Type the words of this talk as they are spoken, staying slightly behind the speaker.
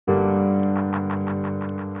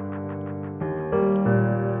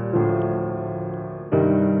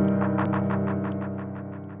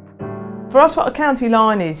For us, what a county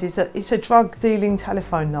line is it's a drug dealing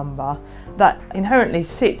telephone number that inherently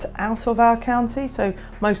sits out of our county, so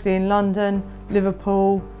mostly in London,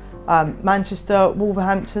 Liverpool, Manchester,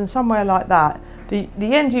 Wolverhampton, somewhere like that. The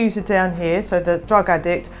end user down here, so the drug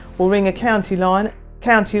addict, will ring a county line.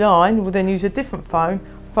 County line will then use a different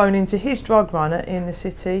phone into his drug runner in the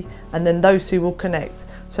city, and then those two will connect.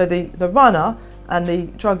 So the runner and the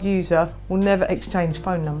drug user will never exchange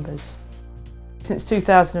phone numbers. Since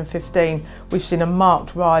 2015, we've seen a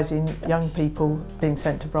marked rise in young people being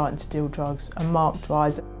sent to Brighton to deal drugs, a marked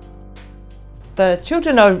rise. The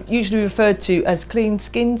children are usually referred to as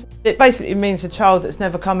clean-skinned. It basically means a child that's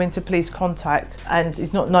never come into police contact and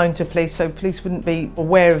is not known to police, so police wouldn't be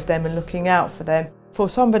aware of them and looking out for them. For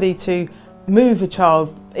somebody to move a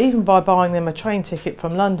child, even by buying them a train ticket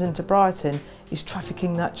from London to Brighton, is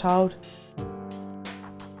trafficking that child.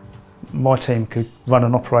 My team could run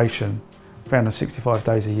an operation 365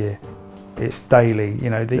 days a year. It's daily. You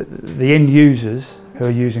know, the end users who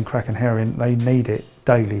are using crack and heroin, they need it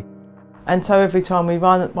daily. And so every time we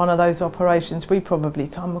run one of those operations, we probably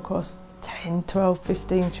come across 10, 12,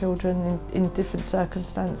 15 children in different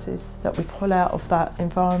circumstances that we pull out of that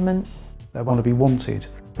environment. They want to be wanted.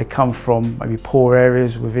 They come from maybe poor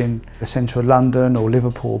areas within the centre of London or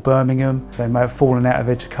Liverpool or Birmingham. They may have fallen out of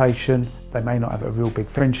education. They may not have a real big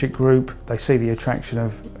friendship group. They see the attraction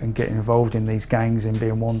of and getting involved in these gangs and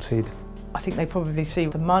being wanted. I think they probably see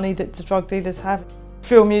the money that the drug dealers have.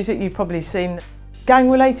 Drill music, you've probably seen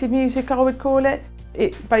gang-related music, I would call it.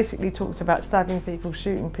 It basically talks about stabbing people,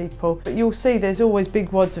 shooting people. But you'll see there's always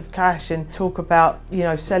big wads of cash and talk about, you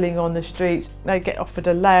know, selling on the streets. They get offered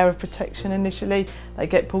a layer of protection initially. They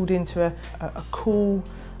get pulled into a cool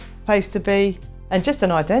place to be and just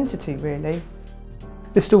an identity, really.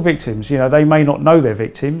 They're still victims. You know, they may not know they're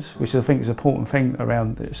victims, which I think is an important thing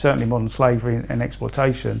around certainly modern slavery and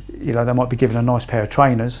exploitation. You know, they might be given a nice pair of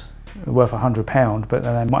trainers worth £100, but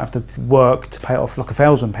then they might have to work to pay it off like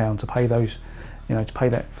 £1,000 to pay those, you know, to pay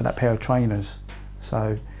that for that pair of trainers.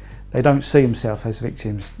 So they don't see themselves as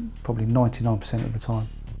victims probably 99% of the time.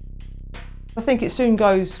 I think it soon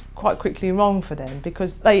goes quite quickly wrong for them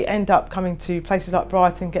because they end up coming to places like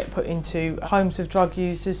Brighton, get put into homes of drug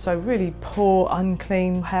users, so really poor,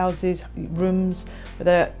 unclean houses, rooms where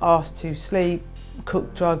they're asked to sleep,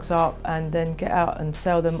 cook drugs up and then get out and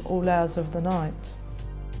sell them all hours of the night.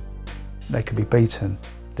 They could be beaten.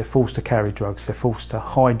 They're forced to carry drugs, they're forced to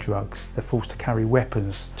hide drugs, they're forced to carry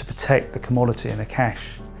weapons to protect the commodity and the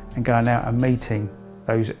cash and going out and meeting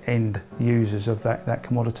those end users of that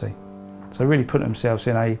commodity. So really putting themselves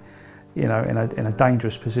in a, you know, in a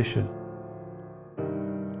dangerous position.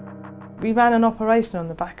 We ran an operation on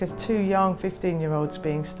the back of two young 15-year-olds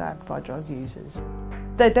being stabbed by drug users.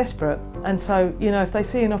 They're desperate, and so, you know, if they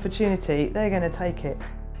see an opportunity, they're going to take it.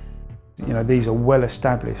 You know, these are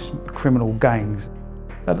well-established criminal gangs,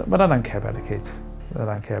 but I don't care about the kids. They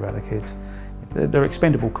don't care about the kids. They're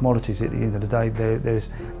expendable commodities at the end of the day.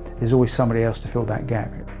 There's always somebody else to fill that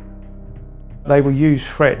gap. They will use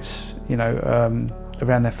threats, you know,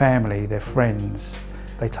 around their family, their friends.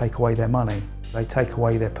 They take away their money. They take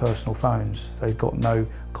away their personal phones. They've got no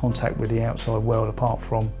contact with the outside world apart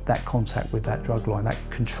from that contact with that drug line, that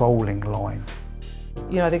controlling line.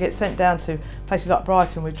 You know, they get sent down to places like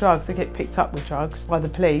Brighton with drugs, they get picked up with drugs by the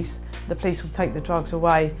police. The police will take the drugs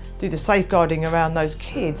away, do the safeguarding around those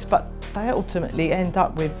kids, but they ultimately end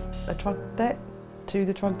up with a drug debt to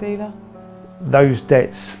the drug dealer. Those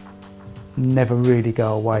debts never really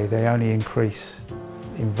go away, they only increase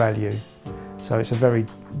in value. So it's a very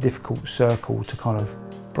difficult circle to kind of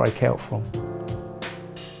break out from.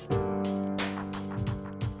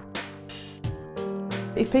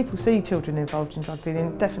 If people see children involved in drug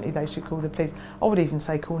dealing, definitely they should call the police. I would even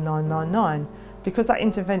say call 999 because that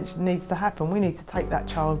intervention needs to happen. We need to take that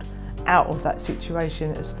child out of that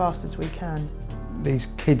situation as fast as we can. These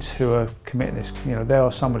kids who are committing this, you know, they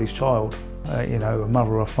are somebody's child. You know, a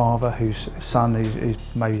mother or a father whose son who's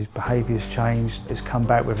maybe his behaviour's changed, has come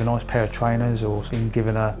back with a nice pair of trainers or been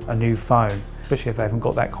given a new phone. Especially if they haven't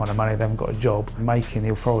got that kind of money, they haven't got a job. Making the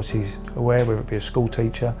authorities aware, whether it be a school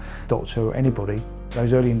teacher, doctor or anybody,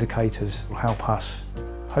 those early indicators will help us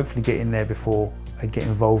hopefully get in there before they get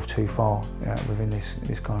involved too far within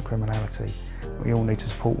this kind of criminality. We all need to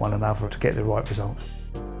support one another to get the right results.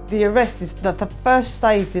 The arrest is the first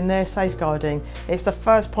stage in their safeguarding. It's the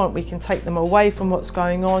first point we can take them away from what's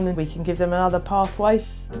going on and we can give them another pathway.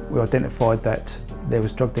 We identified that there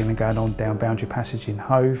was drug dealing going on down Boundary Passage in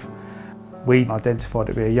Hove. We identified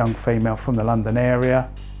it to be a young female from the London area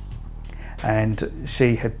and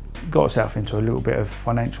she had got herself into a little bit of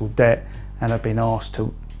financial debt and had been asked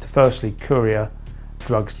to firstly courier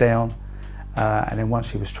drugs down and then once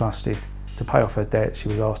she was trusted to pay off her debt, she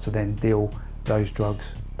was asked to then deal those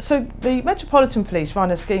drugs. So the Metropolitan Police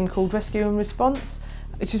run a scheme called Rescue and Response,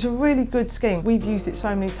 which is a really good scheme. We've used it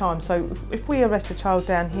so many times. So if we arrest a child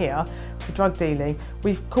down here for drug dealing,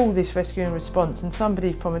 we call this Rescue and Response, and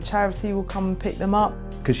somebody from a charity will come and pick them up.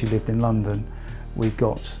 Because she lived in London, we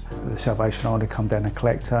got the Salvation Army to come down and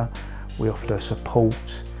collect her. We offered her support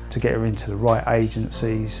to get her into the right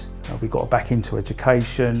agencies. We got her back into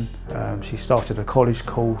education. She started a college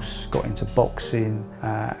course, got into boxing,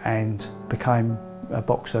 and became a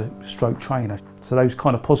boxer stroke trainer. So those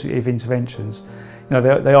kind of positive interventions, you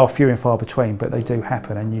know, they are few and far between, but they do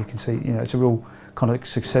happen, and you can see, you know, it's a real kind of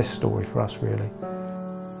success story for us, really.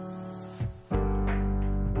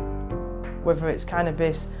 Whether it's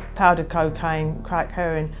cannabis, powder cocaine, crack,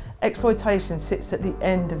 heroin, exploitation sits at the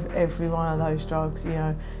end of every one of those drugs. You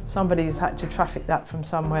know, somebody's had to traffic that from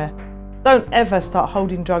somewhere. Don't ever start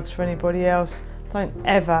holding drugs for anybody else. Don't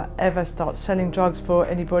ever start selling drugs for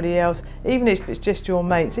anybody else, even if it's just your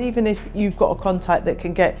mates, even if you've got a contact that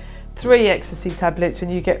can get 3 ecstasy tablets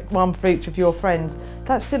and you get 1 for each of your friends.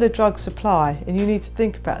 That's still a drug supply, and you need to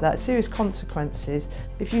think about that. Serious consequences.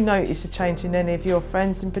 If you notice a change in any of your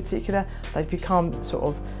friends in particular, they've become sort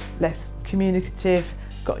of less communicative,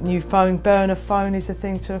 got a new phone, burner phone is a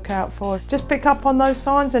thing to look out for. Just pick up on those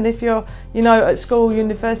signs, and if you're, you know, at school,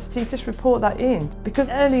 university, just report that in, because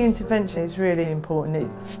early intervention is really important.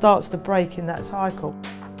 It starts to break in that cycle.